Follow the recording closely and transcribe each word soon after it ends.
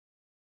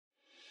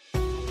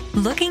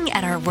Looking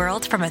at our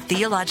world from a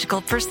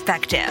theological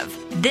perspective.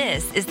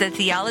 This is the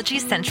Theology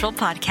Central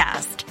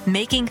Podcast,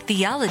 making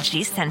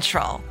theology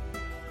central.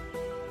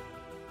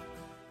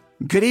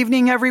 Good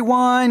evening,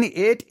 everyone.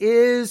 It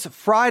is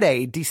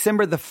Friday,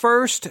 December the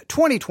 1st,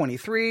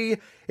 2023.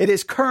 It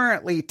is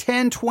currently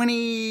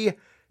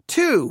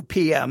 10:22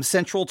 p.m.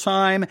 Central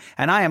Time,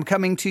 and I am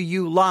coming to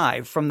you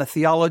live from the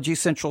Theology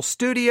Central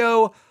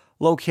studio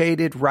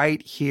located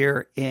right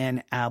here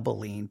in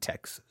Abilene,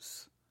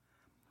 Texas.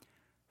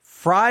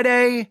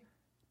 Friday,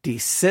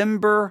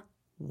 December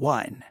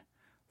 1.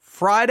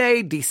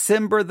 Friday,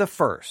 December the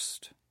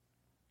 1st.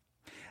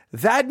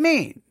 That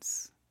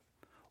means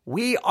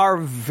we are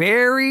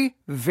very,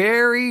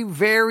 very,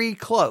 very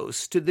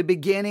close to the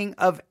beginning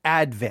of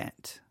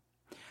Advent.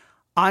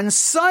 On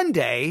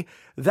Sunday,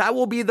 that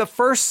will be the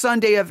first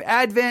Sunday of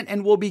Advent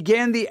and will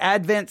begin the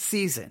Advent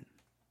season.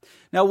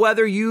 Now,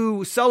 whether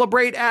you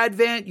celebrate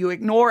Advent, you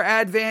ignore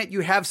Advent,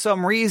 you have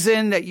some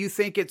reason that you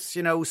think it's,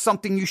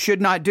 something you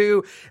should not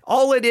do,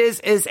 all it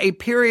is a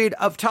period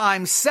of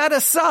time set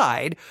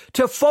aside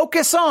to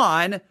focus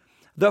on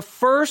the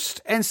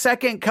first and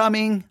second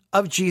coming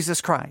of Jesus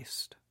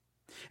Christ.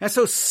 And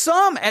so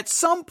at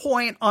some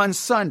point on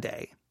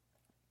Sunday,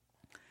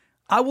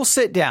 I will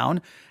sit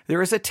down.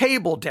 There is a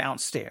table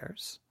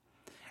downstairs.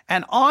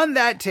 And on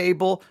that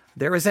table,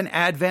 there is an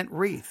Advent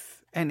wreath.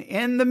 And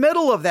in the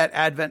middle of that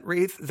Advent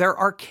wreath, there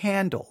are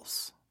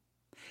candles.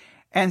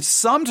 And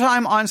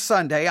sometime on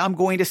Sunday, I'm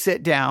going to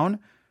sit down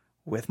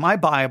with my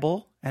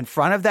Bible in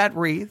front of that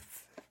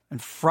wreath, in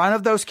front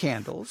of those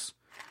candles.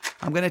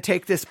 I'm going to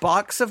take this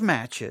box of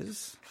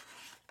matches,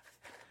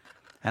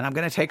 and I'm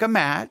going to take a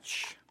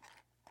match,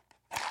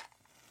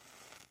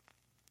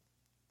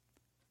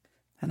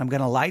 and I'm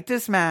going to light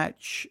this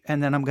match,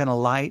 and then I'm going to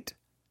light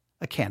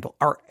a candle,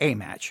 or a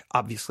match,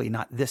 obviously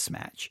not this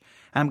match.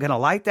 I'm going to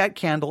light that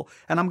candle,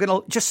 and I'm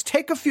going to just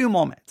take a few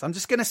moments. I'm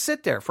just going to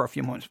sit there for a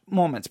few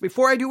moments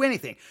before I do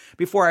anything,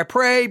 before I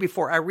pray,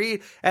 before I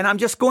read, and I'm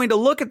just going to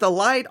look at the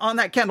light on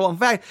that candle. In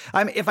fact,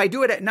 if I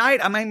do it at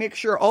night, I might make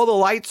sure all the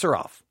lights are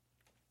off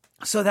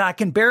so that I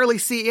can barely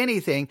see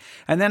anything.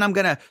 And then I'm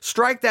going to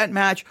strike that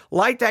match,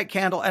 light that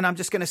candle, and I'm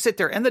just going to sit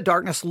there in the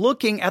darkness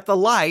looking at the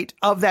light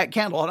of that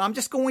candle. And I'm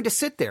just going to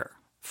sit there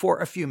for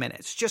a few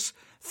minutes, just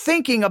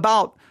thinking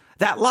about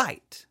that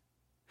light.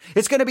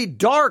 It's going to be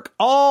dark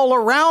all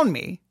around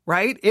me,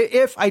 right?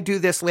 If I do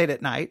this late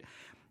at night,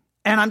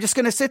 and I'm just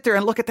going to sit there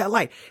and look at that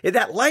light.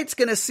 That light's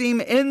going to seem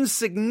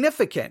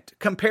insignificant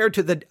compared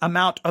to the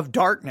amount of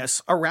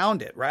darkness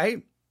around it,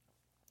 right?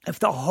 If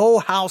the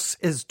whole house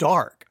is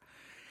dark,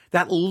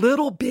 that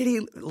little bitty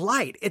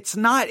light, it's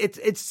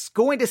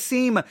going to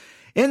seem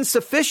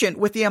insufficient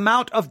with the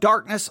amount of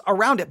darkness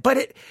around it,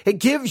 but it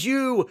gives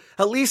you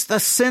at least a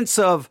sense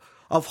of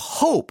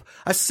hope,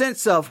 a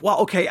sense of, well,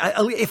 okay,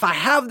 if I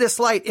have this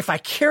light, if I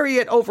carry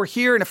it over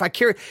here, and if I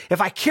carry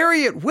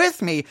it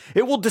with me,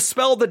 it will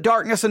dispel the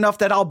darkness enough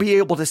that I'll be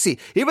able to see.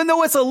 Even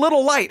though it's a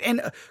little light,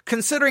 and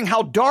considering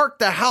how dark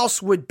the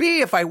house would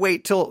be if I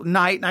wait till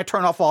night and I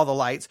turn off all the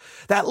lights,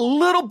 that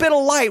little bit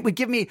of light would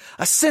give me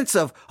a sense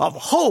of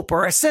hope,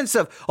 or a sense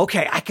of,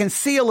 okay, I can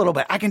see a little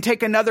bit. I can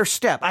take another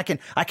step. I can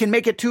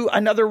make it to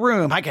another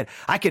room. I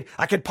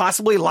could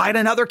possibly light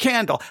another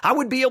candle. I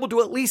would be able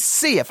to at least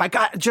see. If I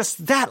got just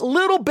that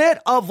little bit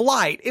of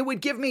light, it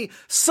would give me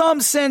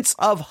some sense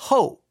of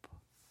hope.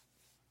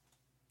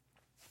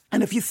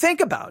 And if you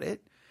think about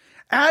it,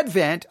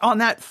 Advent, on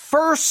that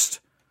first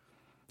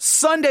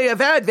Sunday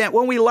of Advent,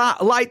 when we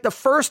light the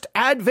first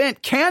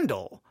Advent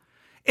candle,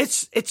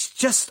 it's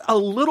just a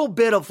little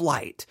bit of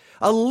light,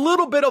 a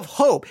little bit of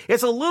hope.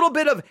 It's a little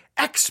bit of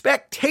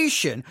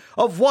expectation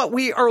of what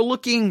we are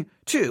looking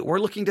to. We're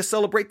looking to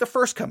celebrate the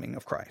first coming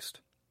of Christ.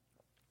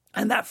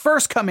 And that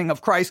first coming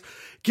of Christ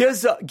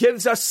gives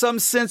us some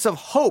sense of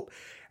hope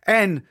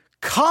and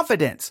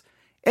confidence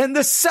in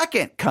the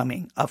second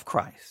coming of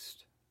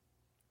Christ.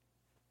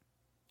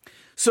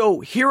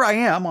 So here I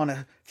am on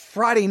a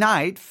Friday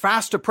night,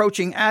 fast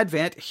approaching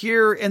Advent,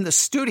 here in the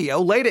studio,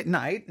 late at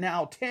night.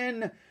 Now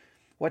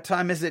what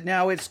time is it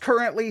now? It's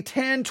currently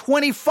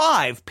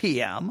 10:25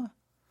 p.m.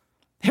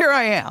 Here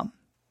I am.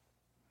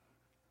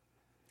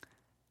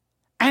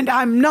 And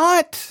I'm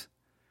not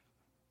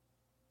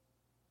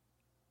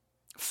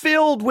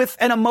filled with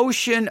an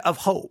emotion of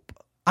hope.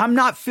 I'm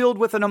not filled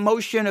with an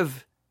emotion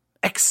of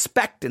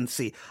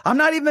expectancy. I'm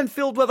not even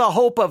filled with a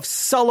hope of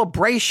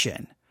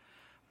celebration.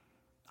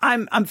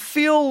 I'm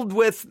filled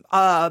with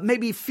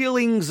maybe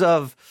feelings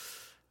of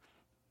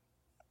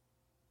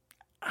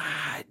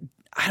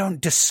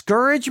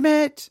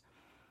discouragement,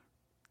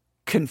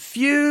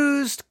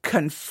 confused,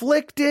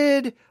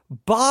 conflicted,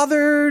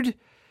 bothered.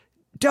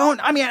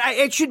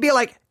 It should be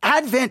like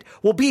Advent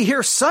will be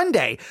here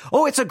Sunday.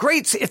 Oh, it's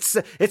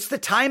the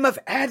time of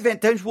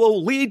Advent that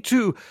will lead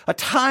to a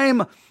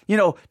time,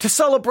 to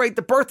celebrate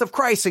the birth of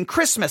Christ and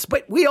Christmas.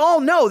 But we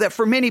all know that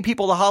for many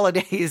people, the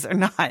holidays are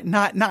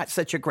not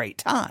such a great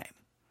time.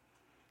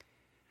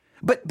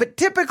 But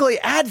typically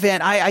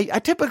Advent, I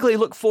typically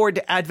look forward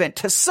to Advent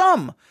to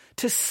some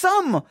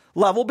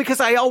level,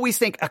 because I always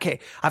think, okay,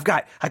 I've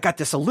got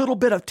this a little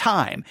bit of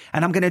time,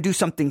 and I'm going to do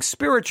something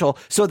spiritual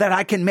so that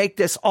I can make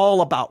this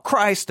all about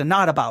Christ and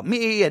not about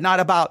me and not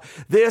about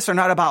this or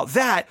not about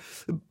that.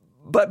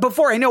 But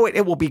before I know it,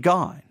 it will be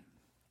gone.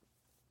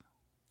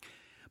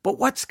 But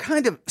what's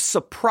kind of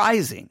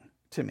surprising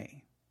to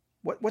me,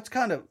 what's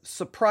kind of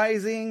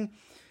surprising,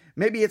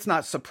 maybe it's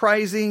not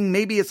surprising,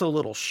 maybe it's a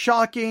little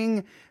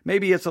shocking,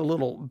 maybe it's a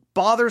little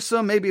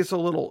bothersome, maybe it's a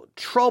little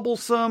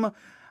troublesome.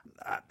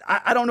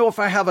 I don't know if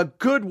I have a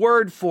good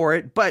word for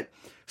it, but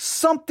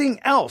something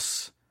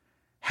else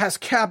has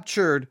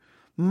captured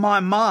my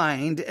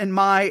mind and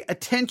my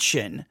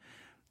attention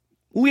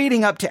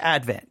leading up to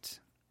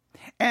Advent.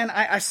 And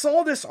I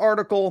saw this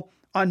article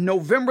on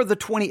November the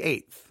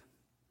 28th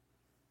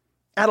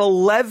at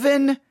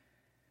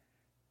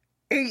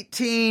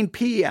 11:18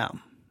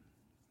 p.m.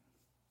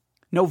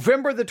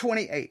 November the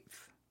 28th.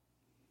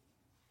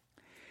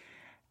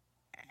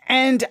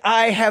 And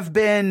I have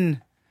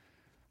been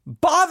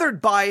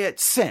bothered by it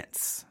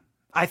since.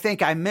 I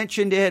think I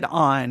mentioned it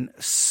on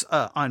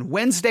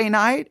Wednesday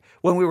night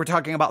when we were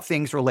talking about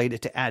things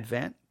related to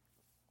Advent,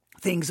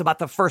 things about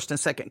the first and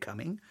second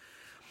coming.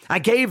 I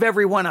gave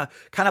everyone a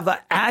kind of an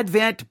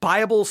Advent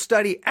Bible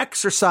study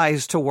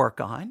exercise to work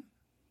on.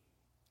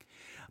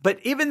 But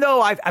even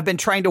though I've been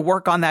trying to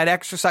work on that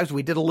exercise,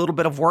 we did a little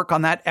bit of work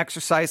on that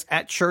exercise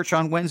at church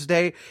on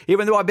Wednesday.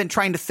 Even though I've been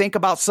trying to think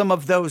about some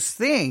of those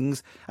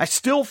things, I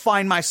still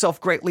find myself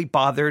greatly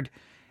bothered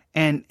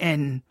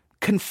and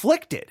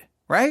conflicted,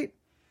 right?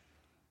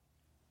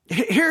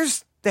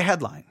 Here's the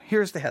headline.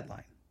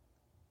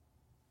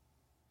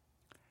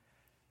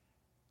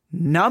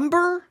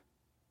 Number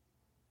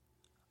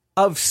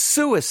of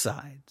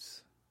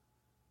suicides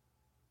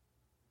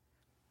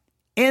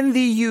in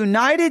the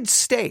United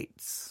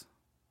States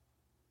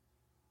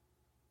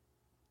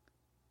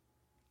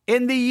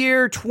in the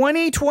year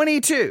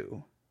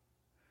 2022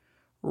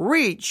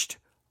 reached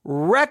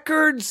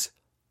records.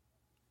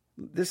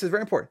 This is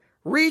very important.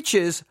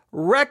 Reaches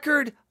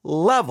record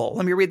level.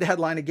 Let me read the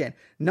headline again.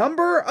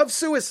 Number of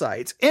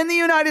suicides in the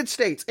United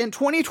States in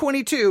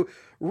 2022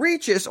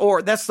 reaches,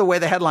 or that's the way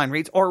the headline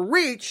reads, or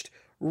reached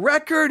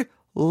record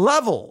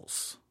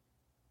levels.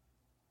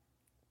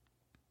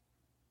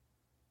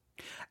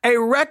 A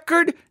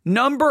record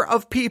number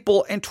of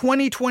people in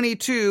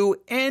 2022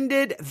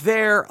 ended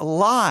their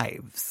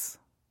lives.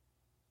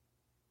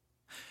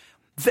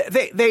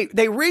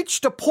 They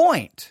reached a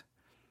point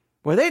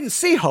where they didn't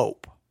see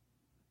hope.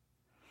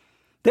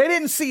 They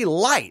didn't see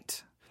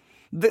light.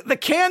 The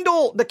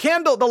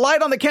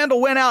light on the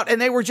candle went out,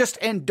 and they were just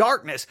in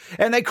darkness,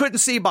 and they couldn't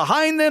see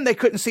behind them. They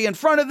couldn't see in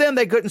front of them.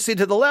 They couldn't see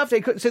to the left. They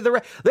couldn't see the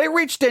right. They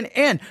reached an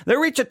end. They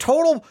reached a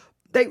total.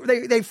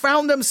 They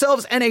found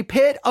themselves in a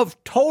pit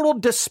of total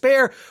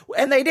despair,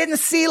 and they didn't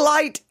see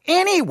light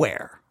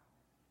anywhere.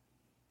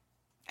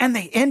 And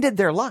they ended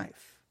their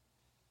life.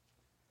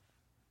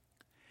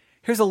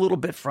 Here's a little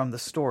bit from the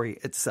story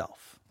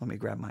itself. Let me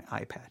grab my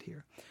iPad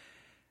here.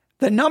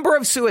 The number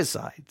of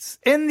suicides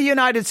in the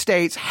United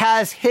States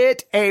has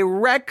hit a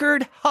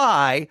record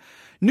high,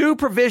 new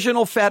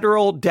provisional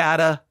federal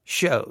data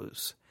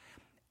shows.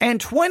 In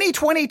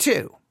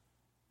 2022,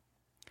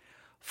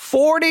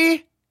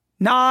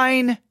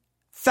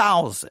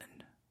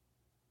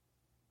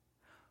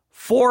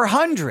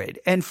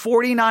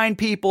 49,449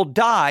 people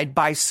died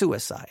by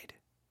suicide.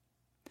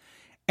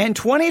 In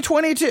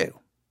 2022,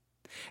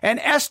 an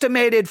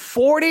estimated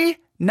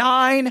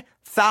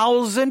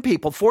 49,000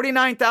 people,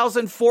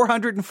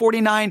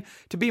 49,449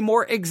 to be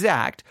more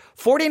exact,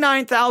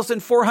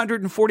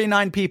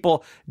 49,449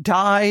 people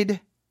died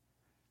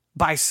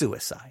by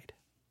suicide.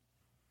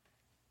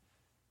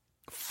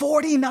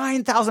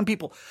 49,000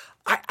 people.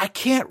 I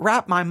can't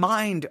wrap my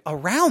mind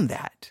around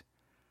that.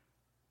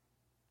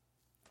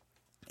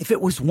 If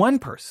it was one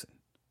person,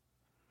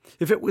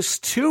 if it was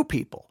two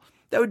people,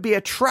 that would be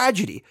a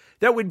tragedy.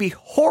 That would be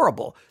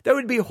horrible. That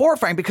would be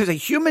horrifying, because a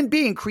human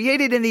being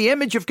created in the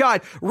image of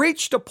God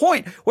reached a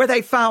point where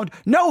they found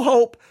no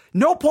hope,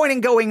 no point in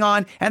going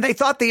on, and they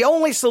thought the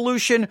only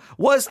solution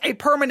was a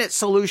permanent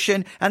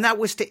solution, and that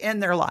was to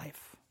end their life.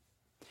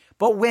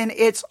 But when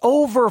it's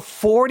over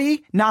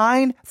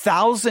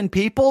 49,000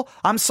 people,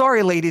 I'm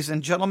sorry, ladies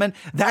and gentlemen,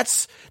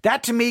 that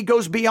to me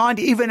goes beyond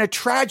even a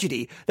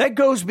tragedy. That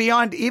goes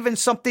beyond even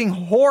something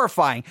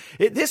horrifying.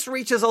 This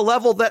reaches a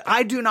level that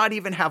I do not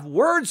even have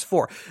words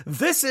for.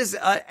 This is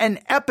an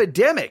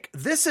epidemic.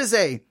 This is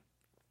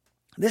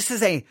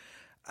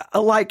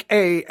like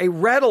a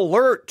red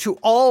alert to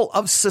all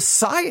of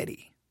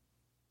society.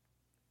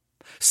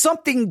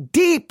 Something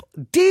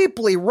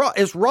deeply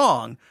is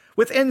wrong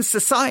within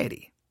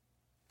society.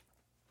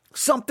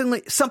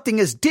 Something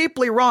is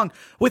deeply wrong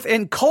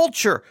within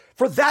culture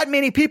for that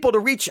many people to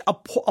reach a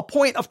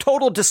point of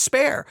total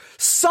despair.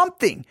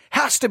 Something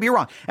has to be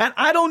wrong. And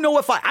I don't know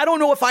if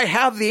I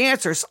have the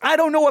answers. I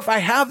don't know if I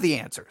have the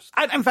answers.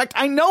 In fact,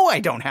 I know I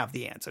don't have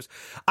the answers.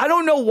 I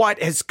don't know what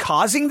is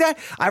causing that.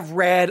 I've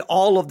read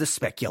all of the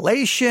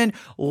speculation,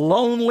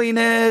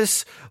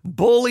 loneliness,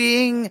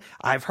 bullying.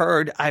 I've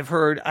heard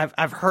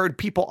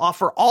people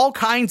offer all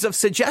kinds of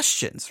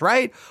suggestions,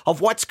 right,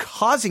 of what's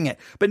causing it.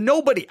 But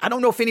I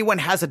don't know if anyone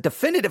has a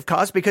definitive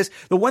cause, because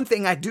the one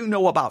thing I do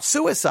know about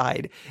suicide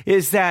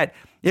is that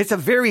it's a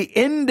very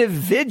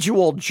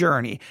individual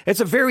journey. It's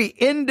a very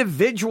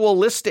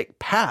individualistic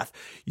path.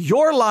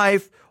 Your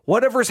life,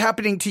 whatever's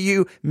happening to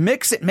you,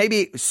 mix it.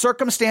 Maybe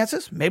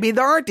circumstances. Maybe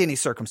there aren't any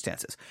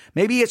circumstances.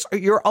 Maybe it's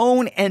your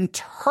own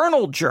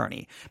internal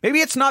journey. Maybe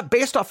it's not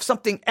based off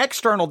something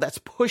external that's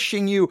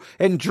pushing you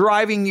and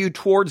driving you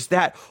towards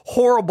that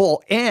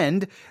horrible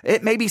end.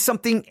 It may be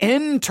something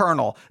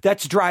internal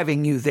that's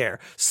driving you there.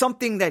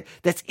 Something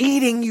that's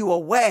eating you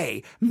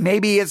away.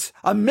 Maybe it's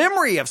a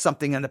memory of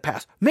something in the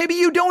past. Maybe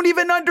you don't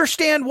even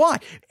understand why.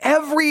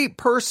 Every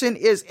person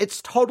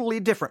it's totally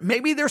different.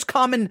 Maybe there's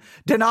common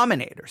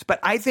denominators, but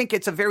I think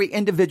it's a very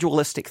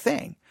individualistic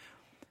thing,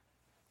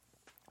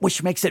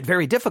 which makes it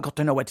very difficult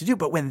to know what to do.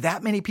 But when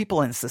that many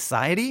people in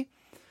society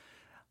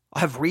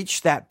have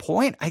reached that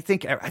point, I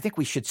think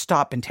we should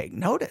stop and take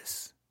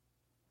notice.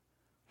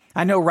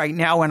 I know right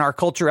now in our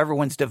culture,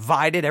 everyone's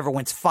divided.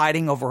 Everyone's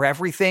fighting over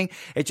everything.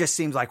 It just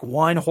seems like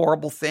one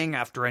horrible thing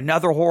after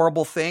another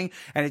horrible thing.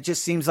 And it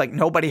just seems like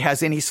nobody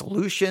has any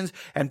solutions,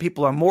 and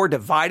people are more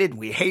divided.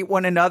 We hate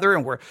one another,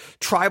 and we're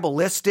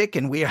tribalistic,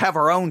 and we have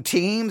our own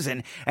teams.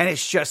 And there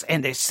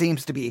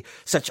seems to be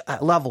such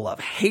a level of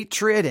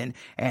hatred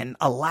and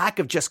a lack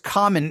of just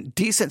common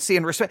decency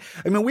and respect.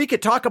 I mean, we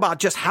could talk about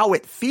just how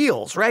it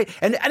feels, right?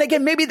 And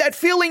again, maybe that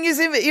feeling is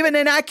even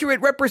an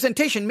accurate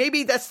representation.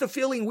 Maybe that's the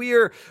feeling we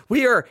are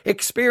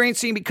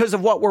experiencing because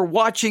of what we're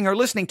watching or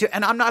listening to.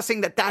 And I'm not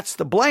saying that that's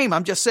the blame.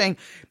 I'm just saying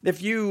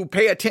if you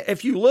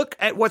look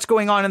at what's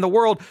going on in the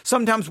world,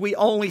 sometimes we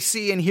only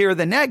see and hear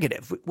the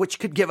negative, which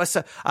could give us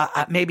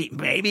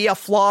maybe a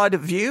flawed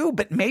view,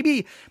 but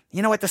maybe,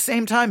 at the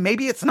same time,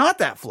 maybe it's not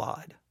that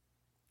flawed.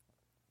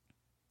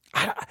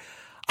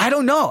 I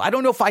don't know. I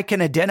don't know if I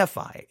can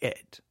identify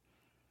it,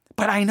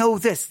 but I know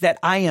this, that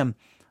I am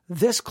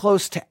this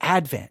close to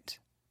Advent.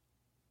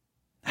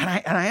 And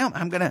I am.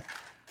 I'm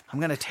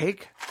going to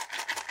take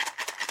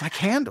my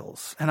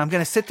candles, and I'm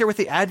going to sit there with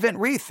the Advent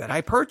wreath that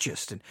I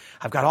purchased, and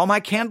I've got all my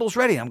candles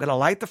ready. I'm going to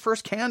light the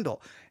first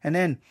candle. And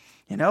then,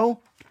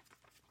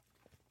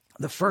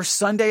 the first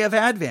Sunday of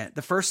Advent,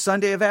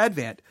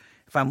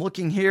 if I'm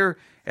looking here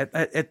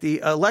at the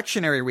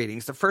lectionary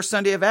readings, the first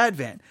Sunday of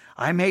Advent,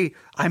 I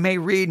may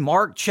read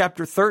Mark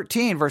chapter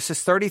 13,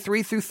 verses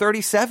 33 through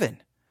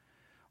 37.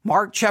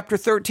 Mark chapter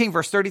 13,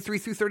 verse 33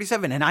 through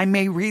 37. And I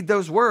may read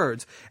those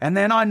words. And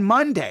then on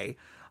Monday,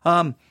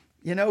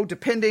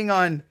 depending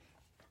on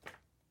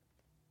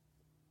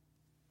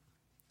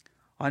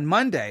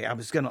Monday, I'm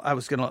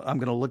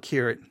gonna look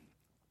here at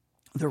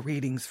the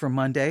readings for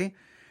Monday.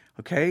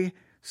 Okay.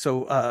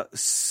 So,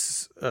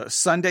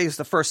 Sunday is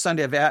the first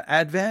Sunday of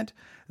Advent.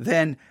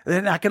 Then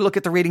I could look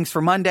at the readings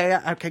for Monday.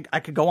 I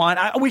could go on.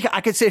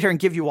 I could sit here and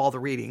give you all the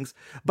readings,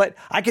 but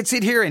I could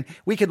sit here and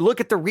we could look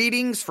at the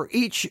readings for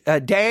each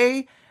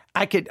day.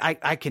 I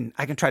can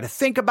try to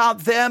think about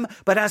them,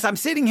 but as I'm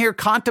sitting here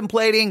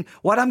contemplating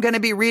what I'm going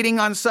to be reading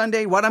on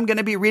Sunday, what I'm going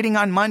to be reading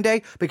on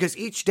Monday, because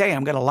each day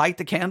I'm going to light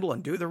the candle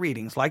and do the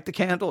readings, light the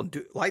candle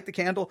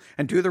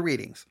and do the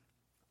readings.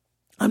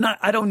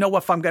 I don't know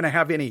if I'm going to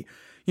have any,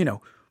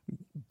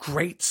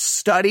 great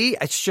study.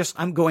 It's just,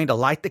 I'm going to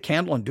light the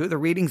candle and do the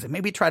readings and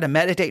maybe try to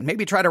meditate,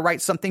 maybe try to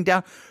write something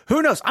down.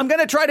 Who knows? I'm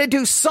going to try to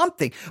do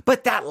something,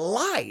 but that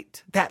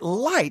light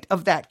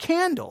of that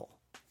candle,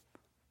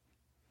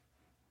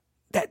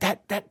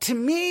 that to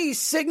me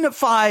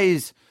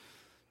signifies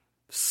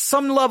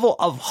some level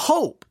of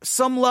hope,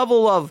 some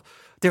level of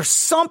there's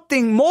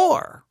something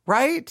more,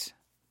 right?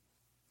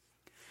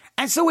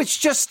 And so it's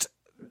just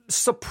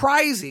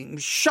surprising,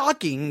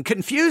 shocking,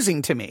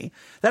 confusing to me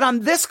that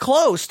I'm this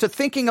close to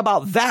thinking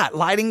about that,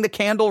 lighting the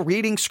candle,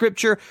 reading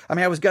scripture. I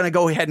mean, I was going to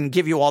go ahead and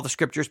give you all the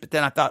scriptures, but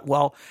then I thought,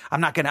 well, I'm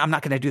not going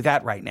to do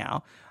that right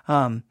now.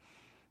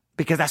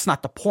 Because that's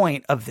not the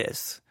point of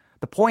this.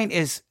 The point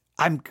is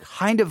I'm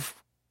kind of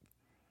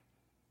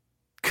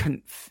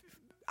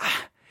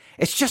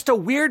it's just a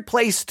weird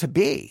place to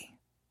be.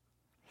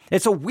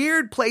 It's a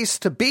weird place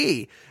to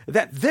be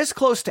that this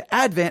close to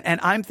Advent,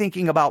 and I'm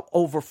thinking about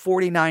over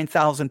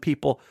 49,000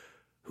 people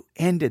who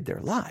ended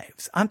their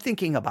lives. I'm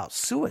thinking about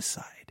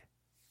suicide.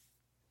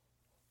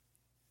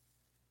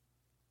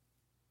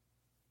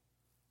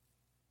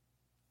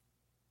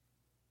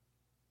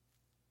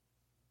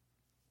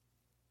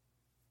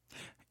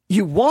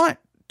 You want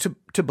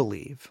to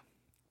believe.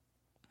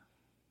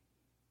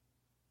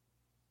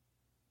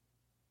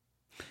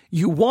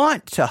 You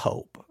want to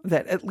hope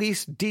that at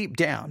least deep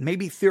down,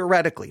 maybe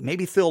theoretically,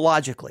 maybe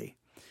theologically,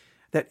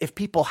 that if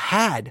people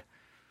had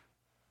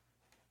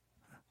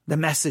the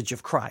message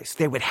of Christ,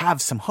 they would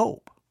have some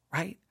hope,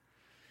 right?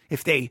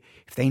 If they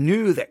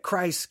knew that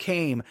Christ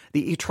came,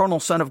 the eternal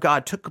Son of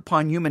God took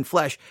upon human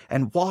flesh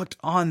and walked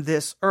on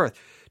this earth,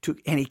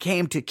 and he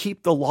came to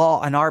keep the law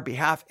on our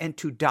behalf and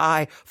to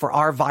die for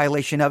our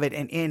violation of it.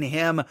 And in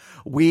him,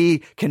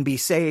 we can be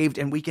saved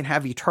and we can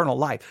have eternal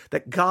life.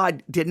 That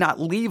God did not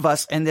leave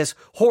us in this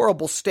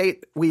horrible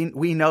state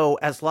we know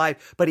as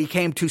life, but he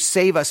came to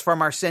save us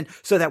from our sin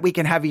so that we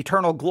can have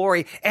eternal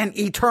glory and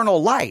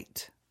eternal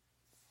light.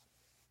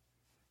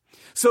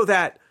 So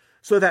that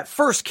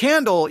first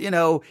candle,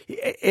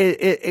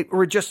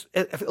 we're just,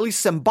 at least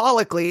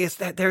symbolically, it's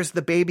that there's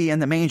the baby in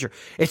the manger.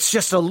 It's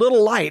just a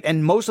little light.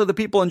 And most of the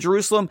people in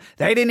Jerusalem,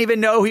 they didn't even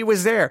know he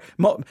was there.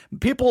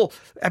 People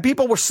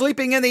were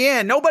sleeping in the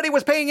inn. Nobody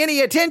was paying any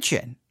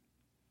attention.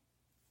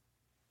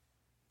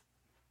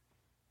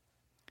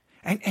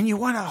 And you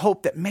want to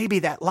hope that maybe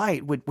that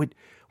light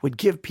would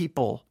give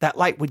people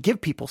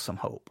some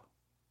hope.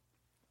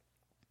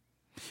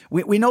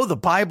 We know the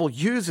Bible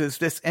uses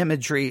this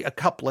imagery a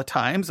couple of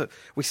times.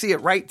 We see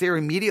it right there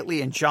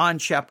immediately in John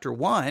chapter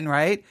 1,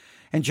 right?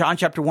 In John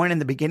chapter 1, in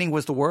the beginning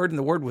was the Word, and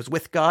the Word was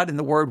with God, and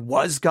the Word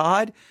was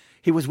God.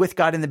 He was with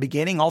God in the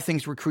beginning. All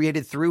things were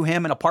created through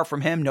him, and apart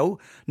from him, no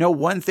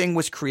one thing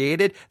was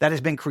created that has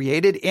been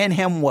created. In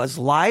him was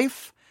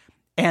life,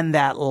 and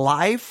that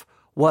life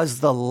was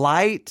the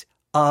light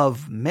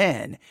of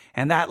men.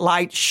 And that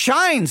light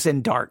shines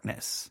in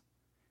darkness.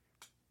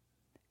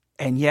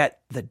 And yet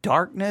the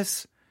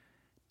darkness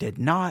did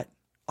not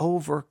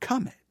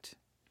overcome it.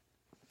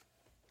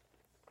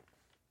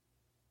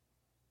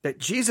 That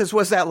Jesus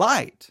was that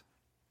light,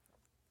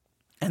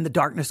 and the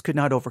darkness could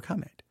not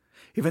overcome it.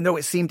 Even though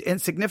it seemed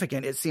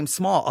insignificant, it seemed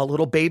small, a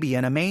little baby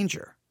in a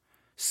manger.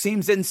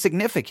 Seems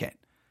insignificant,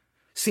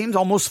 seems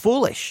almost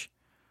foolish,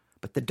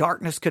 but the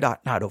darkness could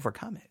not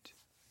overcome it.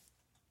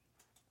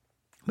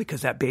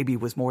 Because that baby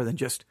was more than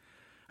just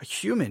a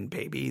human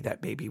baby.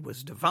 That baby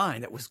was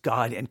divine. That was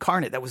God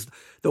incarnate. That was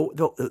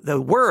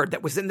the Word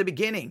that was in the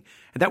beginning,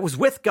 and that was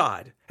with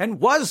God and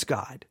was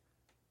God,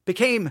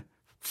 became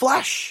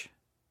flesh.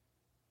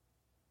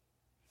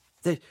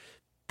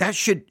 That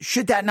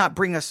should that not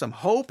bring us some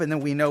hope? And then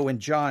we know in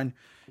John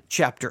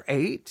chapter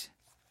 8,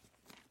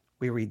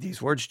 we read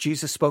these words.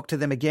 Jesus spoke to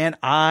them again.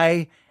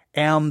 I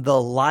am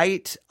the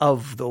light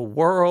of the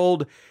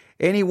world.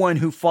 Anyone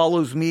who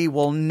follows me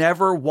will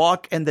never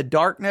walk in the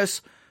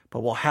darkness, but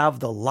will have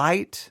the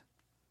light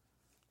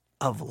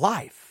of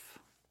life.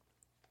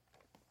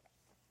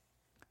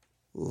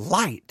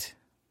 Light.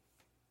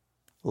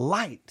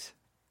 Light.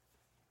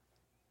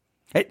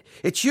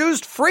 It's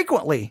used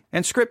frequently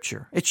in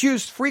Scripture. It's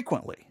used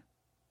frequently.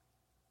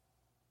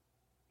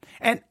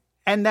 And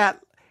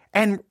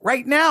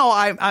right now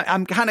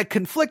I'm kind of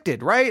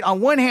conflicted, right?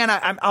 On one hand,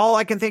 all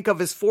I can think of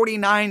is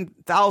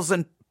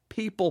 49,000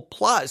 people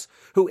plus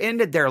who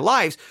ended their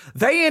lives.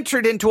 They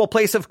entered into a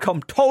place of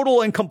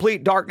total and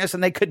complete darkness,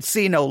 and they could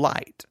see no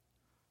light.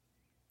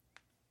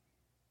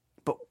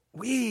 But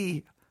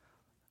we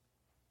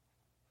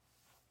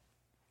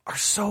are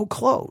so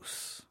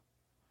close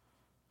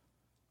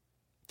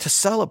to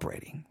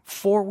celebrating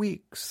 4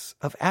 weeks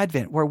of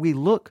Advent, where we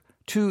look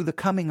to the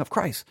coming of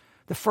Christ,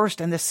 the first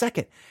and the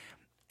second.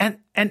 And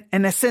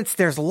in a sense,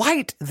 there's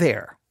light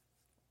there.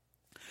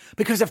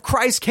 Because if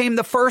Christ came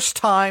the first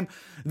time,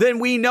 then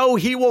we know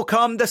he will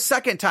come the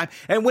second time.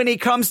 And when he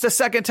comes the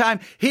second time,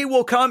 he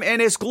will come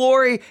in his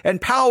glory and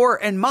power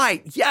and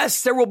might.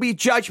 Yes, there will be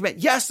judgment.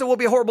 Yes, there will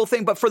be a horrible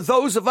thing. But for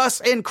those of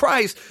us in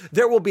Christ,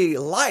 there will be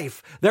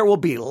life. There will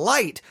be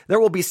light. There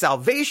will be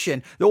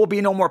salvation. There will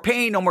be no more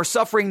pain, no more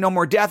suffering, no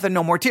more death, and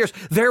no more tears.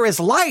 There is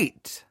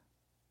light.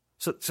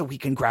 So we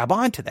can grab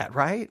onto that,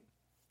 right?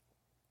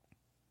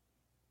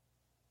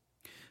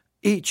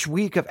 Each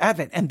week of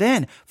Advent. And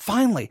then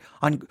finally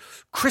on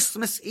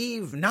Christmas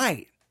Eve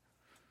night,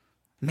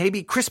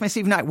 maybe Christmas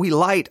Eve night, we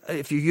light,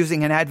 if you're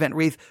using an Advent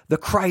wreath, the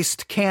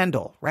Christ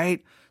candle,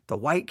 right? The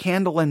white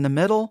candle in the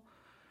middle.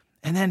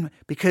 And then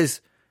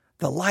because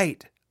the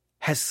light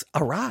has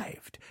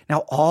arrived,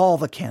 now all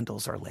the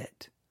candles are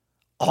lit,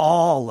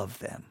 all of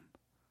them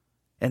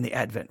in the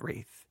Advent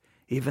wreath.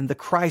 Even the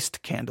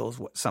Christ candle is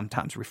what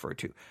sometimes referred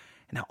to.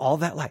 Now, all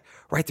that light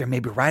right there,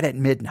 maybe right at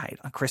midnight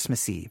on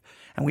Christmas Eve.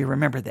 And we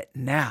remember that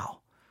now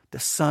the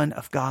Son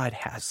of God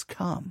has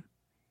come.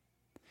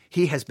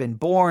 He has been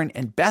born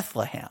in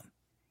Bethlehem.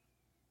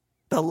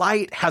 The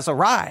light has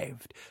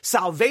arrived.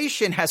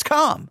 Salvation has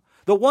come.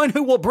 The one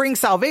who will bring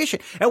salvation.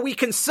 And we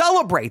can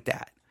celebrate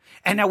that.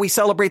 And now we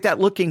celebrate that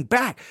looking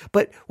back.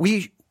 But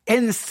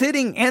in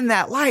sitting in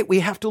that light, we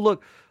have to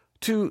look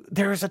to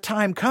there is a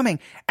time coming,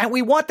 and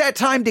we want that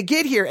time to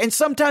get here. And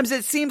sometimes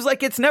it seems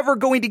like it's never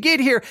going to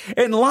get here.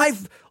 And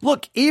life,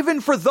 look,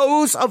 even for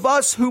those of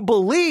us who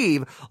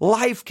believe,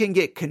 life can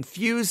get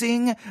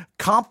confusing,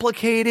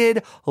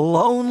 complicated,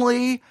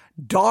 lonely,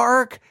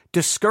 dark,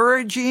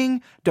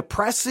 discouraging,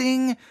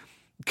 depressing,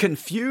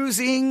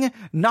 confusing,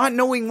 not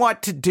knowing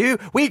what to do.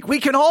 We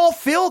can all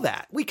feel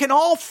that. We can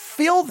all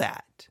feel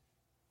that.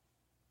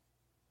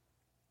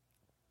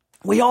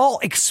 We all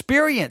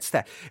experience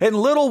that in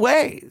little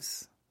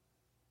ways.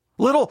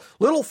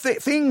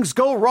 things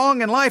go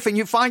wrong in life and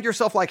you find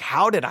yourself like,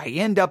 how did I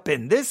end up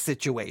in this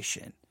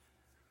situation?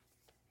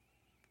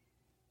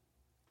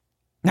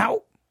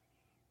 Now,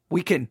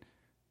 we can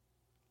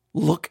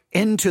look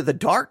into the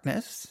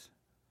darkness.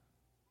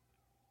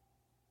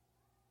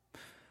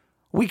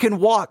 We can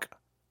walk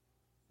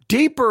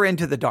deeper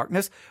into the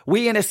darkness.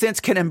 We, in a sense,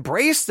 can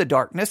embrace the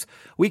darkness.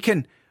 We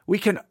can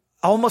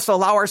almost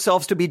allow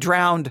ourselves to be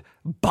drowned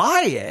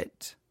by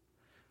it.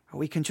 Or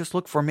we can just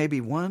look for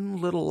maybe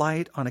one little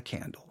light on a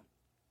candle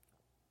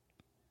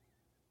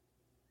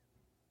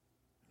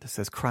that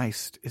says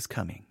Christ is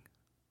coming.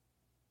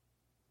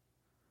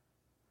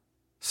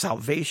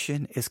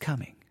 Salvation is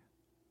coming.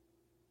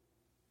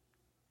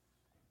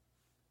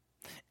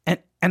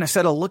 And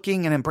instead of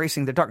looking and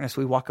embracing the darkness,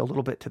 we walk a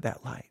little bit to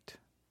that light.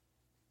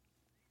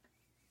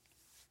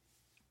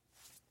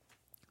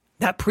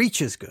 That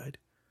preaches good.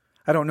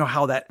 I don't know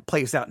how that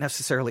plays out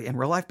necessarily in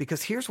real life,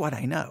 because here's what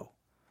I know.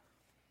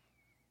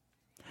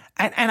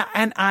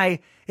 And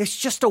it's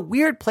just a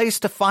weird place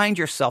to find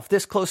yourself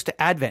this close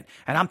to Advent.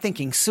 And I'm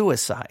thinking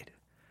suicide.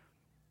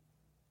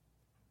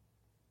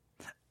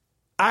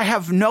 I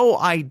have no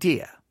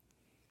idea.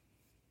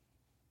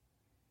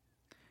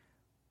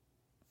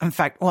 In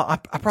fact, well,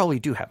 I probably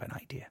do have an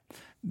idea.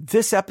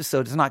 This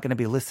episode is not going to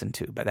be listened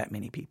to by that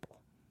many people.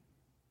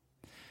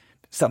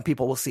 Some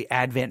people will see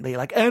Advent and be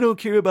like, I don't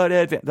care about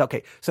Advent.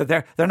 Okay, so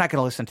they're not going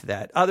to listen to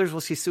that. Others will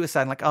see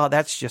suicide and like, oh,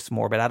 that's just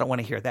morbid. I don't want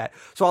to hear that.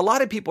 So a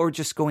lot of people are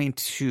just going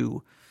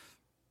to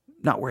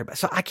not worry about it.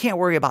 So I can't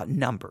worry about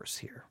numbers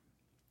here.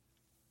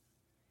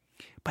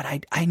 But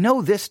I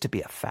know this to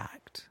be a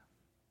fact.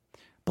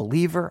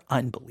 Believer,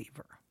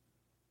 unbeliever,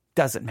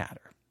 doesn't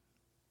matter.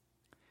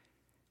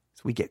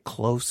 So we get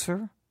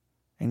closer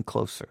and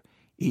closer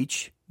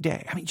each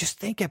day. I mean, just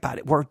think about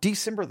it. We're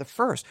December the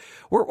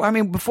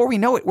 1st. Before we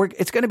know it,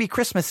 it's going to be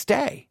Christmas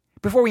Day.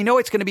 Before we know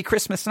it, it's going to be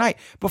Christmas night.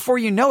 Before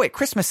you know it,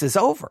 Christmas is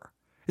over.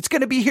 It's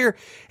going to be here.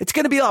 It's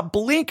going to be a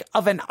blink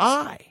of an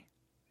eye.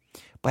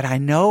 But I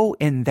know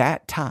in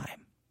that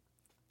time,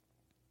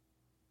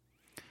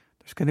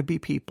 there's going to be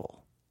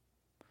people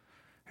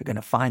who are going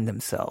to find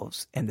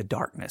themselves in the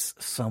darkness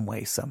some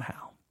way,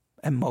 somehow.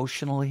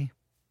 Emotionally,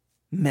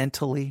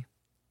 mentally.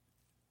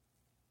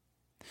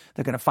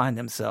 They're going to find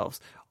themselves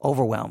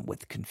overwhelmed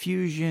with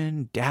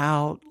confusion,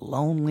 doubt,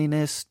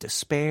 loneliness,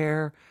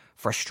 despair,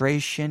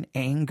 frustration,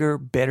 anger,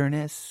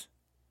 bitterness.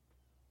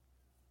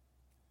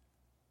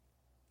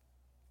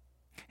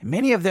 And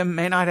many of them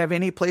may not have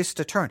any place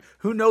to turn.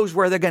 Who knows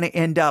where they're going to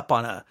end up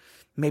on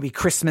maybe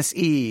Christmas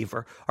Eve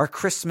or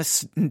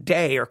Christmas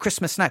Day or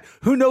Christmas night.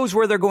 Who knows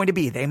where they're going to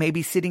be? They may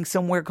be sitting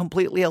somewhere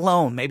completely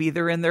alone. Maybe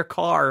they're in their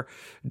car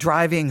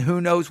driving who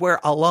knows where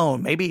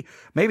alone. Maybe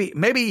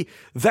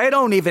they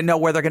don't even know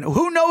where they're going to.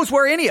 Who knows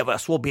where any of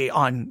us will be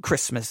on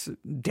Christmas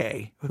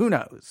Day? Who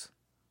knows?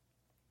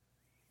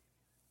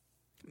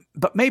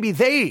 But maybe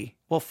they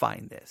will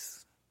find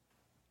this.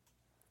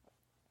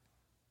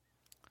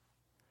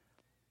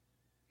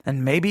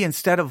 And maybe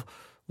instead of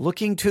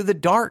looking to the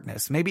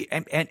darkness, maybe,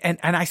 and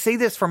I say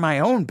this for my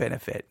own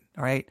benefit,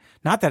 all right?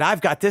 Not that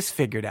I've got this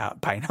figured out,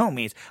 by no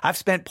means. I've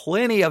spent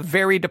plenty of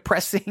very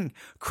depressing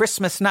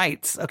Christmas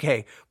nights,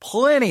 okay?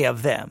 Plenty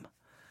of them.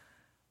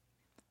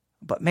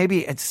 But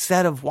maybe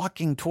instead of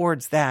walking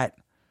towards that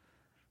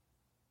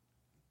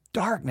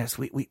darkness,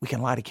 we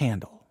can light a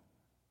candle.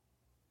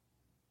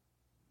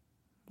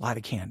 Light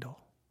a candle.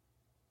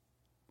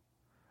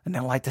 And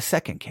then light the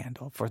second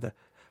candle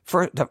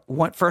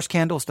first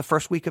candle is the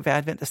first week of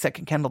Advent. The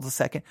second candle is the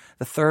second.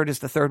 The third is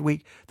the third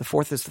week. The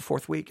fourth is the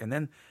fourth week. And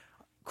then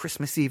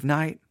Christmas Eve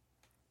night,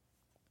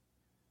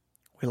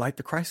 we light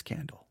the Christ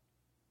candle.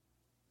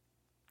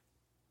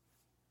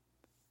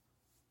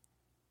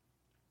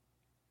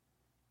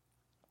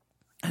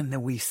 And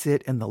then we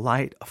sit in the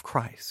light of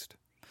Christ.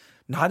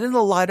 Not in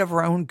the light of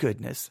our own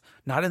goodness,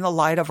 not in the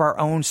light of our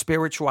own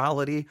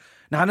spirituality,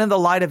 not in the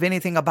light of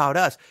anything about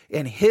us,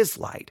 in His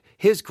light,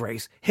 His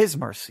grace, His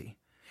mercy.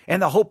 And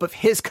the hope of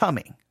His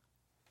coming.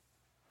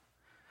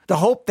 The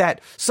hope that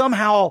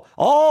somehow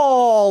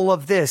all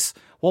of this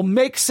will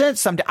make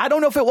sense someday. I don't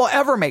know if it will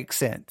ever make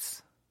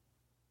sense.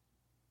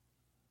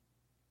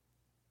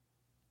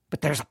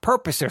 But there's a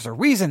purpose, there's a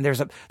reason,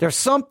 there's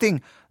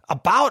something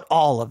about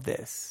all of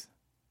this.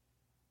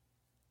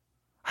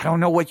 I don't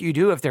know what you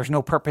do if there's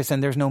no purpose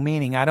and there's no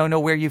meaning. I don't know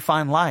where you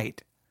find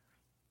light.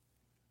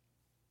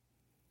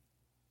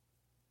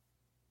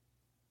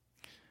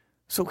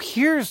 So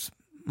here's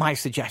my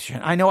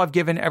suggestion. I know I've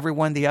given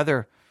everyone the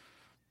other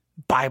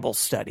Bible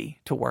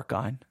study to work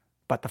on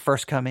about the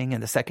first coming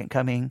and the second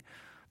coming,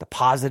 the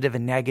positive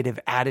and negative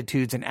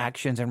attitudes and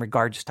actions in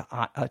regards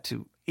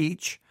to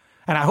each.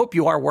 And I hope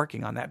you are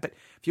working on that. But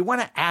if you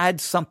want to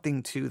add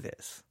something to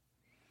this,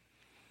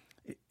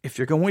 if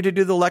you're going to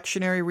do the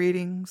lectionary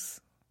readings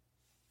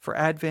for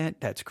Advent,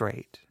 that's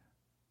great.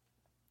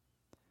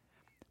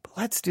 But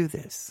let's do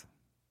this.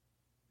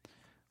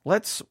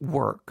 Let's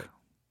work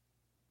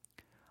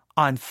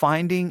on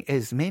finding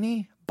as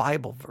many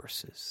Bible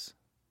verses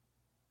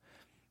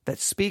that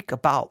speak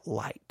about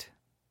light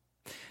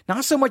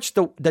Not so much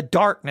the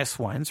darkness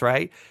ones,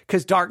 right?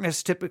 Because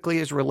darkness typically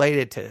is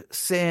related to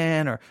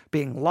sin or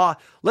being lost.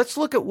 Let's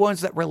look at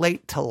ones that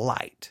relate to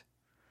light.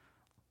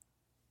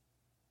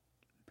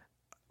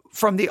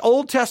 From the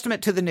Old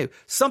Testament to the New,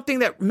 something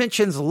that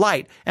mentions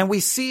light, and we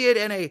see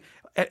it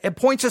it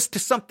points us to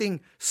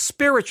something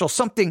spiritual,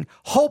 something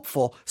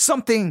hopeful,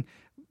 something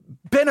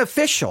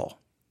beneficial.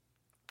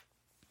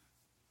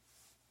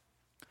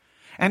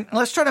 And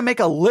let's try to make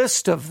a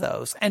list of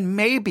those. And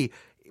maybe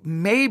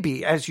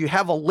as you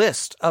have a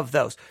list of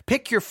those,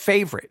 pick your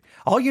favorite.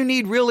 All you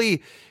need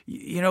really,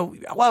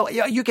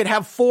 you could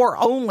have 4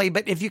 only,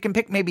 but if you can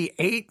pick maybe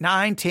 8,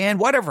 9, 10,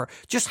 whatever,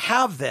 just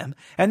have them.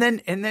 And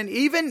then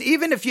even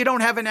if you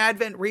don't have an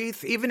Advent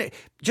wreath, even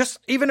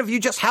if you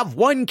just have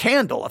one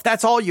candle, if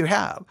that's all you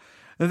have,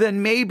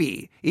 then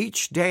maybe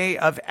each day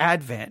of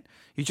Advent,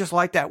 you just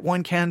light that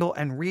one candle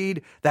and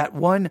read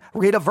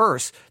a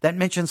verse that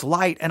mentions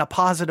light in a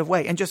positive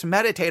way, and just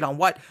meditate on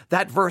what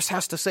that verse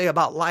has to say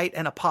about light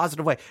in a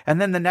positive way. And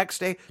then the next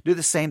day, do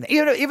the same thing.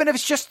 Even if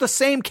it's just the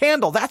same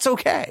candle, that's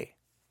okay.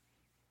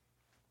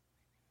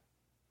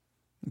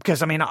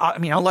 Because,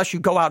 unless you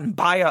go out and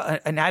buy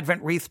an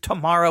Advent wreath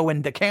tomorrow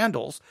and the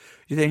candles,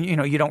 then,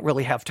 you don't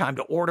really have time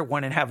to order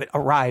one and have it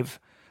arrive.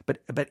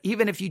 But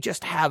even if you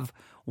just have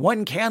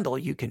one candle,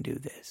 you can do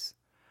this.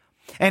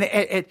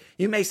 And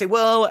you may say,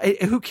 well,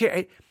 who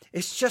cares?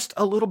 It's just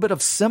a little bit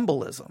of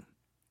symbolism,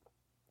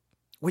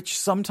 which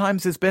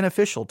sometimes is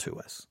beneficial to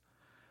us.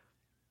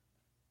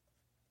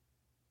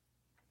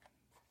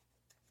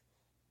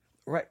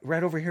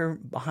 Right over here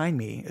behind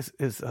me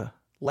is a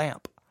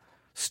lamp,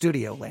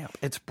 studio lamp.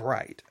 It's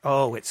bright.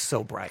 Oh, it's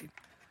so bright.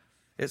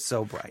 It's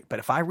so bright. But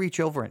if I reach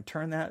over and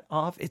turn that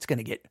off, it's going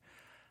to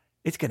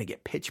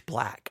get pitch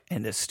black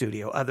in this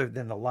studio, other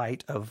than the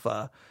light of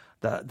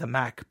the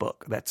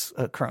MacBook that's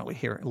currently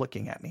here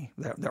looking at me.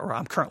 Or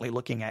I'm currently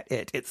looking at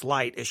it. Its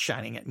light is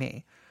shining at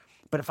me.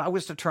 But if I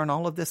was to turn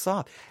all of this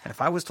off, and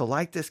if I was to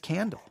light this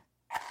candle,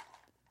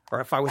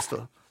 or if I was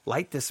to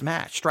light this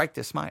match, strike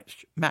this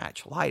match,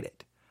 light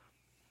it,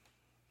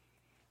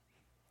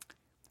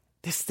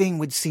 this thing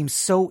would seem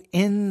so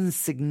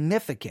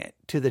insignificant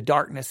to the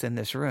darkness in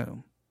this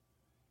room.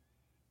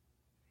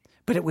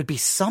 But it would be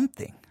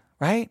something,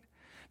 right?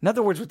 In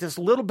other words, with this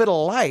little bit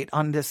of light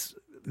on this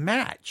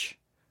match,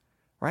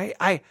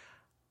 right?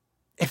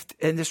 If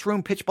in this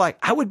room pitch black,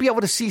 I would be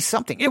able to see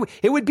something.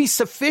 It would be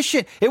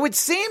sufficient. It would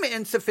seem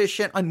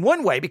insufficient in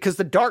one way because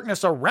the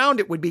darkness around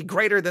it would be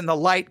greater than the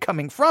light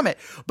coming from it.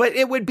 But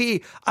it would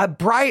be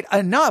bright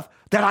enough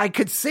that I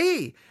could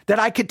see, that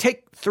I could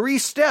take 3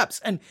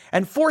 steps and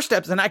 4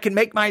 steps, and I could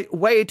make my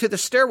way to the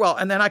stairwell,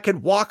 and then I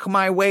could walk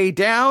my way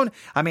down.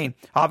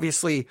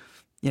 Obviously,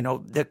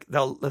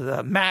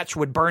 the match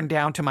would burn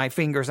down to my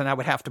fingers, and I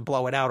would have to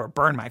blow it out or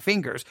burn my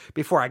fingers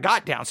before I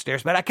got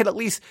downstairs. But I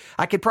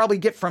could probably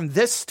get from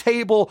this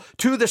table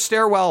to the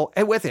stairwell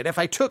with it. If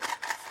I took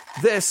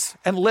this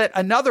and lit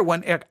another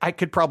one, I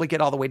could probably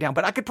get all the way down.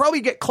 But I could probably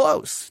get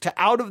close to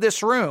out of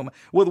this room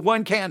with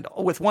one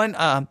candle, with one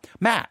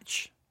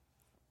match.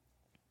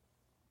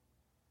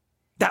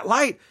 That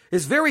light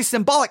is very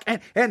symbolic,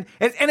 and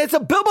it's a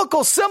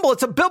biblical symbol.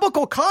 It's a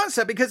biblical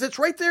concept because it's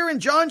right there in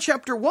John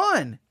chapter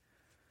 1.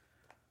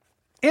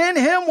 In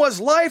him was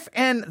life,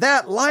 and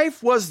that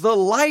life was the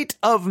light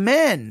of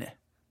men.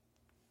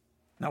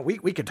 Now we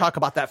could talk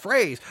about that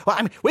phrase.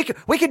 Well, we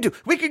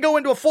could go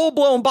into a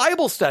full-blown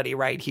Bible study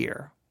right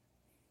here.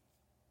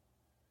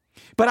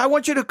 But I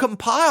want you to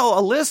compile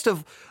a list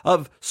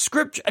of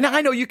scripture. And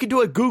I know you can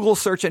do a Google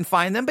search and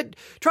find them, but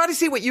try to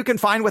see what you can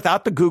find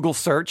without the Google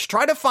search.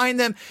 Try to find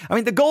them.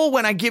 The goal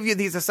when I give you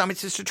these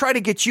assignments is to try to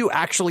get you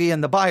actually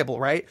in the Bible,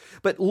 right?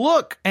 But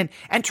look and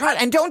try,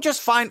 and don't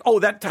just find,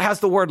 that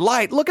has the word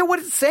light. Look at what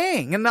it's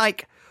saying. And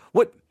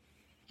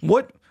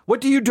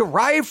what do you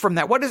derive from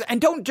that? And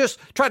don't just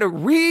try to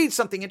read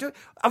something into it.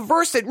 A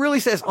verse that really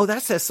says,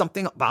 that says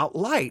something about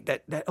light.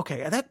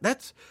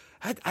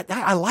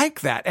 I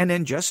like that. And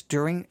then just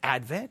during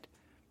Advent,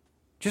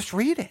 just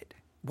read it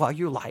while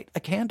you light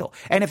a candle.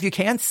 And if you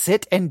can,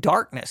 sit in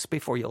darkness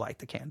before you light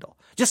the candle.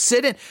 Just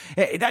sit in,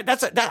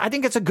 I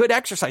think it's a good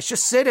exercise.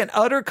 Just sit in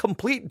utter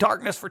complete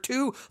darkness for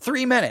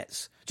 2-3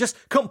 minutes. Just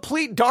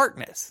complete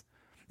darkness.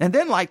 And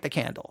then light the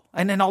candle.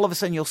 And then all of a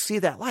sudden you'll see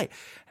that light.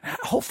 And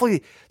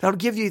hopefully that'll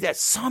give you that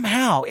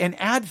somehow in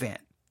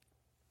Advent.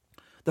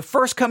 The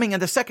first coming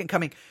and the second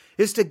coming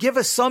is to give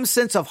us some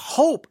sense of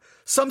hope,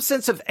 some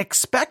sense of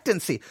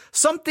expectancy,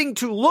 something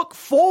to look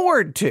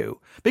forward to,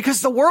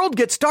 because the world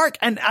gets dark,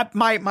 and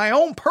my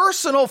own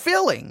personal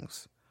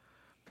feelings,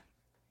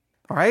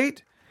 all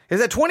right, is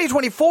that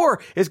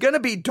 2024 is going to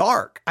be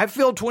dark. I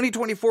feel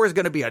 2024 is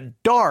going to be a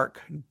dark,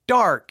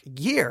 dark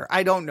year.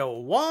 I don't know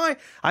why.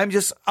 I'm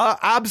just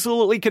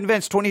absolutely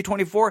convinced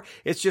 2024,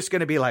 it's just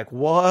going to be like,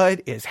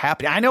 what is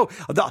happening? I know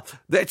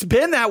it's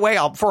been that way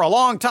for a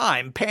long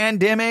time.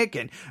 Pandemic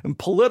and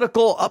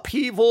political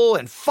upheaval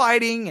and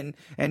fighting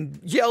and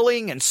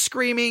yelling and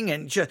screaming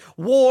and just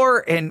war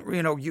in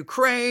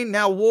Ukraine,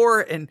 now war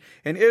in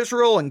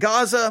Israel and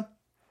Gaza.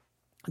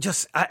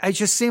 I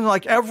just seem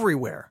like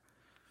everywhere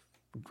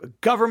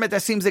government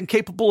that seems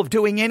incapable of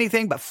doing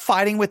anything but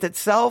fighting with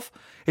itself.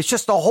 It's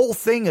just the whole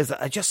thing it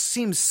just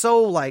seems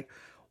so like,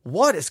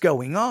 what is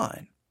going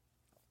on?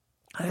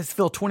 I just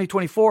feel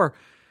 2024.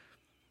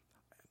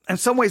 In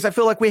some ways, I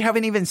feel like we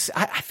haven't even,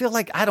 I feel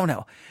like, I don't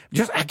know.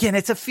 Just again,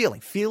 it's a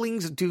feeling.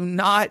 Feelings do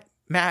not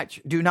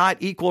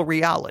equal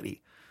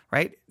reality,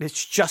 right?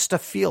 It's just a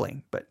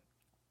feeling. But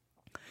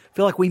I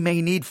feel like we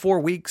may need 4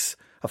 weeks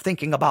of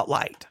thinking about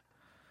light.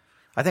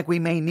 I think we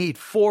may need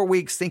 4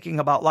 weeks thinking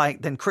about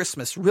light, then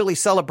Christmas, really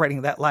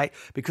celebrating that light,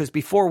 because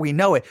before we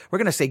know it, we're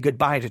going to say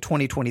goodbye to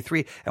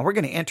 2023 and we're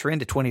going to enter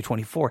into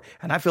 2024.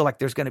 And I feel like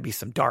there's going to be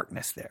some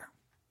darkness there.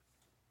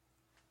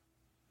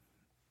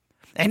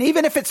 And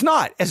even if it's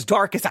not as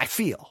dark as I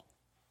feel,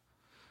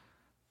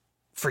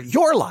 for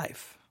your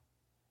life,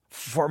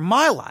 for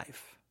my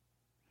life,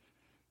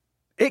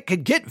 it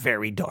could get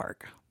very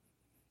dark.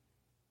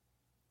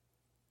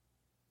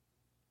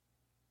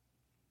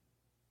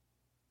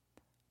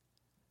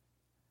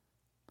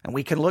 And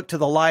we can look to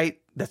the light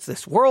that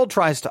this world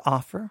tries to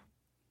offer.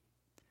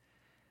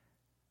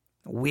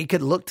 We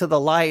could look to the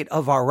light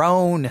of our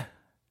own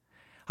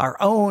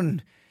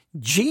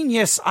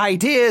genius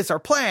ideas or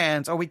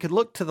plans, or we could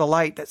look to the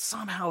light that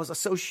somehow is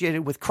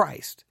associated with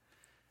Christ.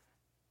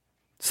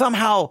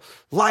 Somehow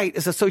light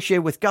is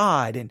associated with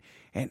God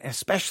and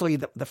especially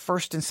the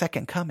first and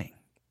second coming.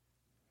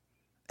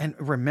 And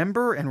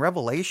remember in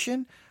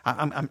Revelation,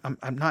 I'm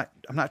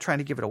not trying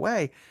to give it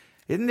away.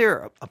 Isn't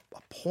there a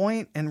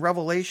point in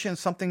Revelation,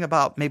 something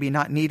about maybe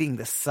not needing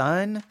the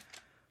sun?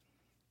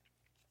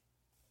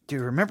 Do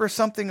you remember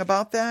something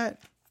about that?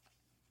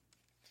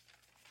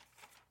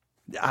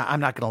 I'm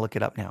not going to look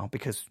it up now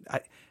because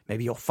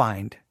maybe you'll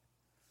find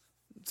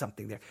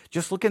something there.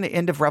 Just look in the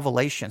end of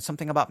Revelation,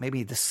 something about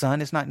maybe the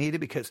sun is not needed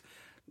because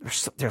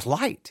there's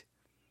light.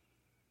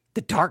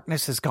 The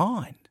darkness is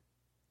gone.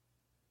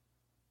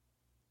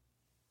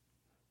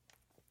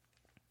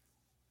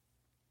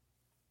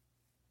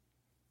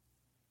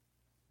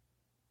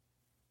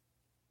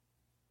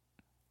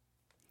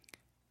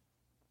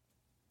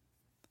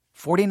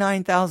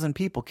 $49,000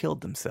 people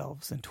killed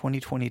themselves in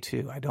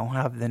 2022. I don't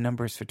have the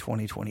numbers for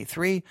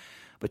 2023,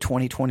 but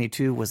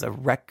 2022 was a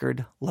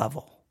record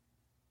level.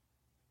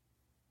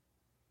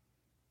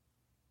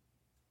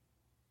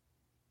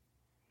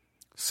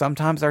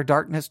 Sometimes our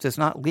darkness does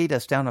not lead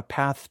us down a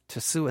path to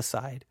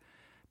suicide,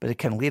 but it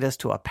can lead us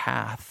to a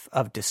path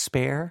of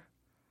despair,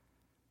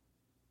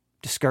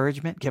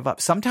 discouragement, give up.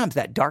 Sometimes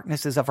that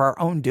darkness is of our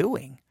own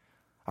doing,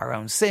 our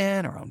own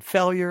sin, our own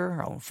failure,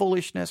 our own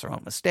foolishness, our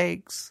own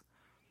mistakes.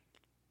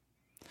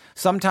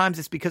 Sometimes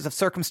it's because of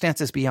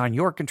circumstances beyond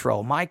your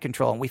control, my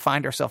control, and we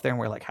find ourselves there and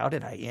we're like, how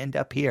did I end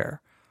up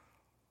here?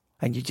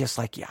 And you're just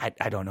like, yeah,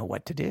 I don't know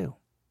what to do.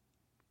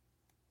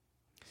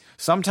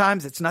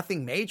 Sometimes it's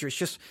nothing major. It's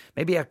just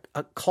maybe a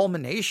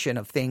culmination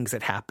of things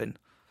that happen.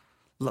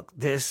 Look,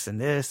 this and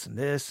this and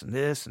this and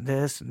this and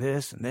this and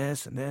this and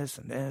this and this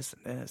and this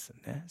and this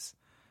and this.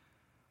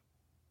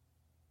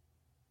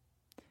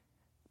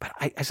 But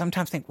I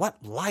sometimes think,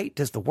 what light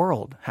does the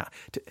world have?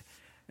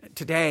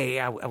 Today,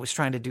 I was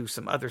trying to do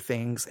some other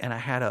things, and I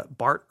had a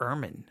Bart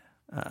Ehrman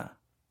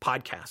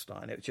podcast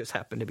on. It just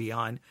happened to be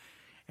on,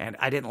 and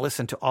I didn't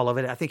listen to all of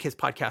it. I think his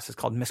podcast is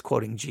called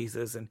Misquoting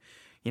Jesus, and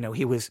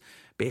he was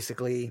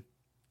basically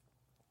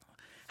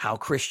how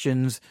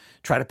Christians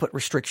try to put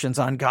restrictions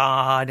on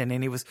God, and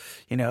then he was,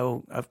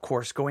 of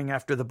course, going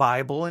after the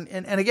Bible.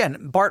 And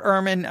again, Bart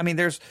Ehrman, I mean,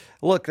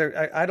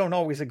 I don't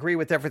always agree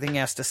with everything he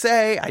has to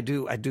say. I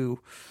do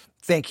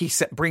think he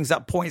brings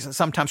up points that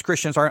sometimes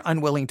Christians are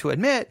unwilling to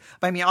admit.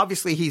 But I mean,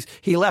 obviously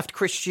he left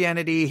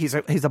Christianity. He's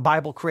a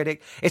Bible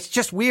critic. It's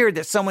just weird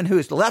that someone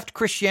who's left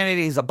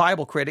Christianity as a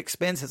Bible critic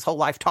spends his whole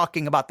life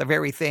talking about the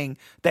very thing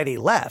that he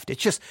left.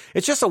 It's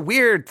just a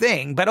weird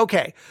thing, but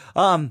okay.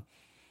 But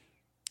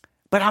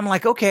I'm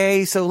like,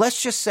 okay, so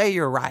let's just say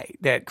you're right,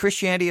 that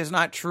Christianity is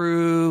not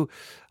true.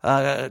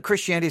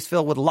 Christianity is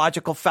filled with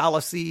logical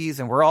fallacies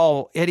and we're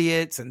all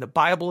idiots and the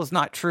Bible is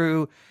not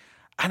true.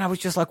 And I was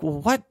just like, well,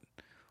 what?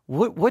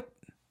 Well,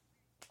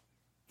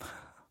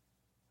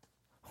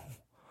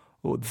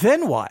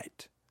 then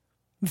what?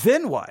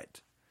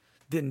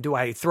 Then do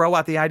I throw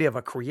out the idea of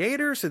a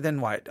creator? So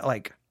then what?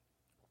 And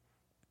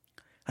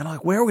I'm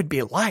like, where would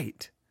be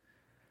light?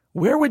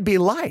 Where would be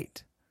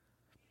light?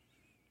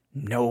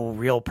 No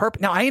real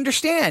purpose. Now, I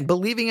understand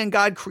believing in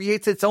God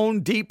creates its own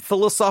deep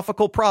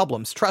philosophical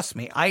problems. Trust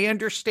me, I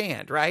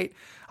understand, right?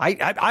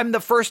 I'm the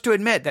first to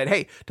admit that,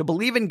 hey, to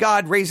believe in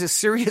God raises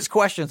serious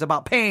questions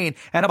about pain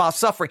and about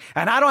suffering,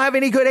 and I don't have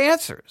any good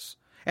answers.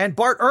 And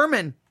Bart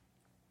Ehrman,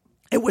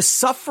 it was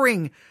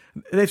suffering.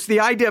 It's the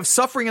idea of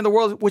suffering in the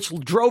world which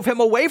drove him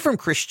away from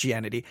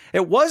Christianity.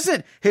 It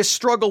wasn't his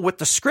struggle with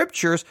the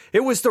scriptures. It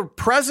was the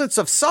presence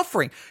of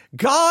suffering.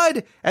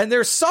 God and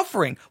their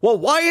suffering. Well,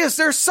 why is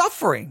there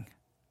suffering?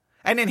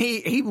 And then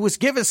he was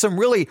given some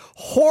really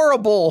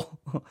horrible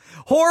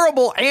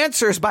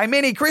answers by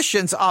many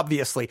Christians,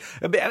 obviously.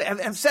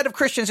 Instead of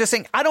Christians just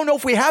saying, I don't know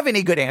if we have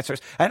any good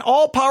answers. An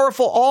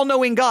all-powerful,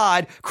 all-knowing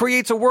God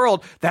creates a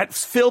world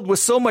that's filled with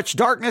so much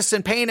darkness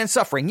and pain and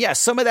suffering. Yes,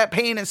 some of that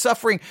pain and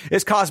suffering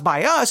is caused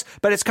by us,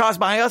 but it's caused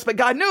by us, but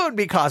God knew it would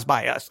be caused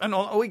by us. And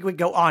we would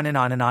go on and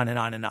on and on and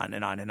on and on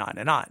and on and on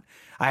and on.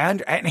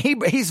 And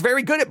he's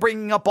very good at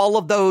bringing up all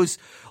of those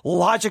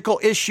logical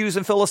issues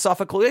and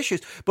philosophical issues,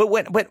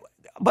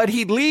 but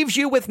he leaves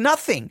you with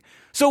nothing.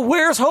 So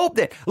where's hope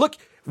then? Look,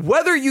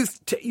 whether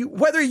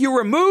you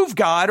remove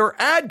God or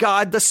add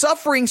God, the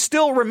suffering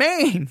still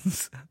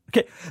remains.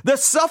 Okay, the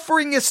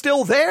suffering is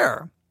still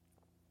there.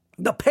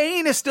 The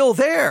pain is still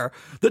there.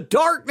 The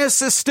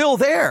darkness is still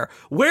there.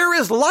 Where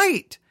is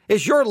light?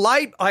 Is your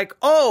light like,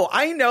 oh,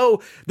 I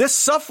know this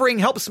suffering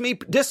helps me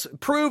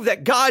disprove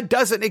that God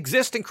doesn't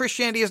exist and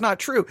Christianity is not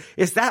true?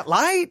 Is that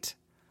light?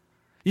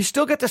 You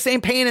still get the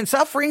same pain and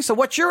suffering. So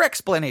what's your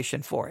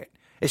explanation for it?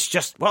 It's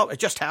just, well, it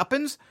just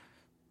happens.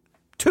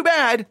 Too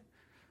bad.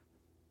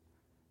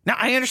 Now,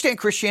 I understand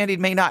Christianity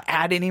may not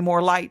add any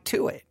more light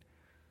to it.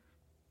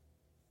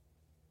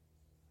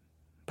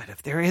 But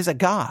if there is a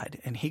God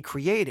and he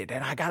created,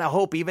 and I got to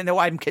hope, even though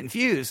I'm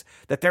confused,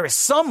 that there is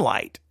some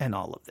light in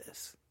all of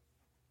this.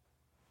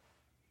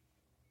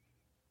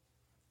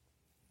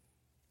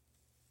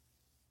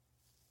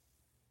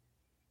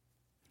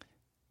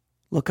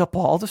 Look up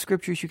all the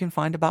scriptures you can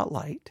find about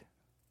light.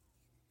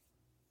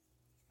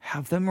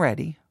 Have them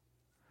ready.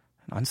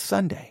 And on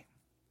Sunday,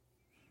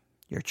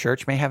 your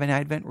church may have an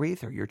Advent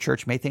wreath, or your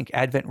church may think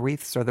Advent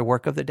wreaths are the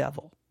work of the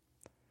devil.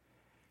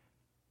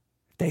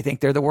 If they think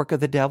they're the work of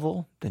the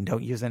devil, then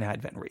don't use an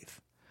Advent wreath.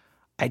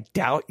 I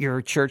doubt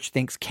your church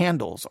thinks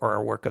candles are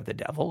a work of the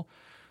devil,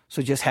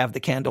 so just have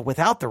the candle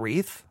without the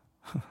wreath.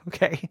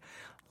 Okay?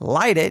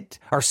 Light it,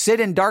 or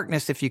sit in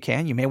darkness if you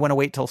can. You may want to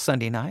wait till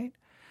Sunday night.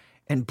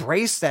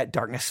 Embrace that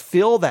darkness,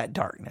 feel that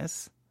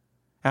darkness.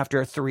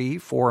 After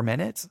 3-4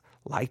 minutes,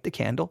 light the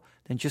candle,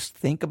 then just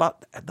think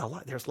about the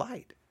light. There's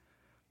light.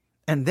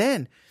 And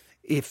then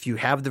if you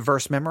have the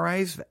verse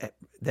memorized,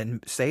 then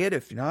say it.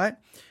 If not,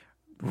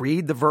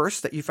 read the verse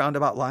that you found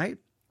about light.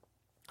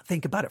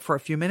 Think about it for a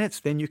few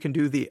minutes. Then you can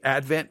do the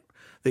Advent,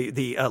 the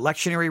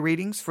lectionary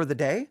readings for the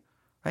day.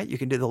 Right? You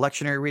can do the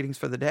lectionary readings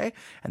for the day.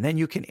 And then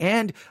you can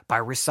end by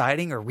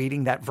reciting or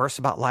reading that verse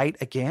about light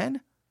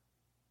again.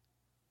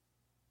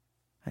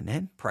 And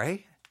then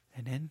pray,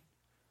 and then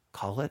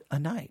call it a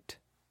night.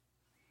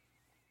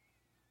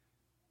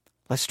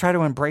 Let's try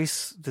to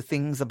embrace the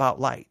things about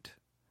light,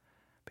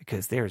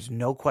 because there's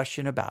no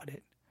question about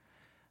it.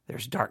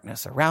 There's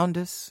darkness around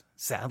us.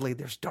 Sadly,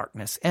 there's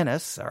darkness in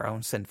us, our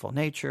own sinful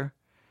nature.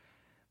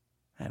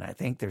 And I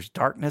think there's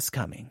darkness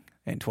coming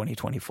in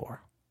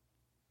 2024.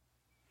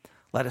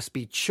 Let us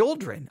be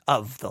children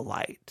of the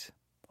light.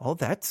 Oh,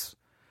 that's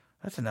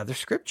another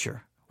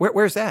scripture.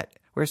 Where's that?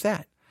 Where's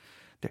that?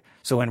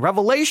 So in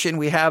Revelation,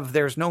 we have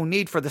there's no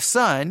need for the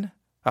sun.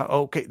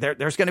 Okay,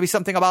 there's going to be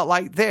something about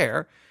light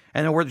there.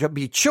 And then we're to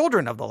be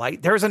children of the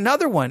light. There's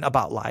another one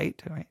about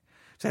light. Right?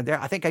 So there,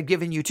 I think I've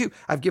given you 2.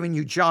 I've given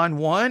you John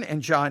 1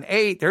 and John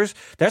 8. There's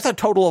a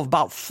total of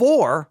about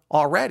 4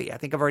 already. I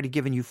think I've already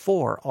given you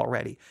 4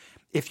 already.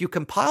 If you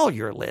compile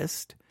your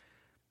list,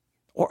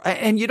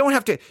 and you don't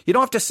have to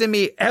send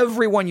me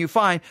every one you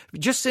find.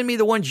 Just send me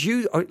the ones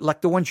you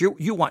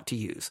want to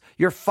use.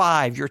 Your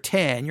 5, your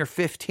 10, your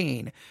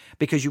 15,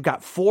 because you've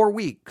got 4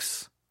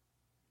 weeks.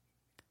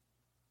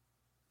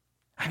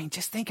 I mean,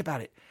 just think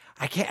about it.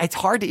 It's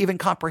hard to even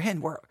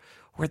comprehend. We're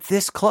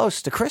this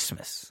close to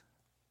Christmas.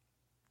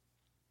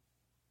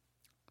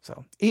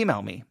 So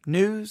email me,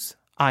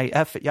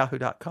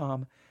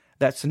 newsif@yahoo.com.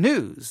 That's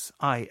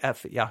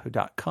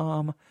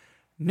newsif@yahoo.com.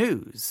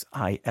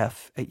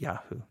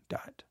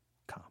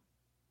 newsif@yahoo.com.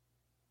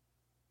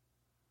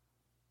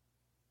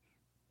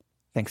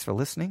 Thanks for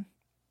listening.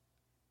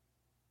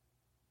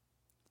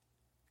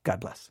 God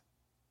bless.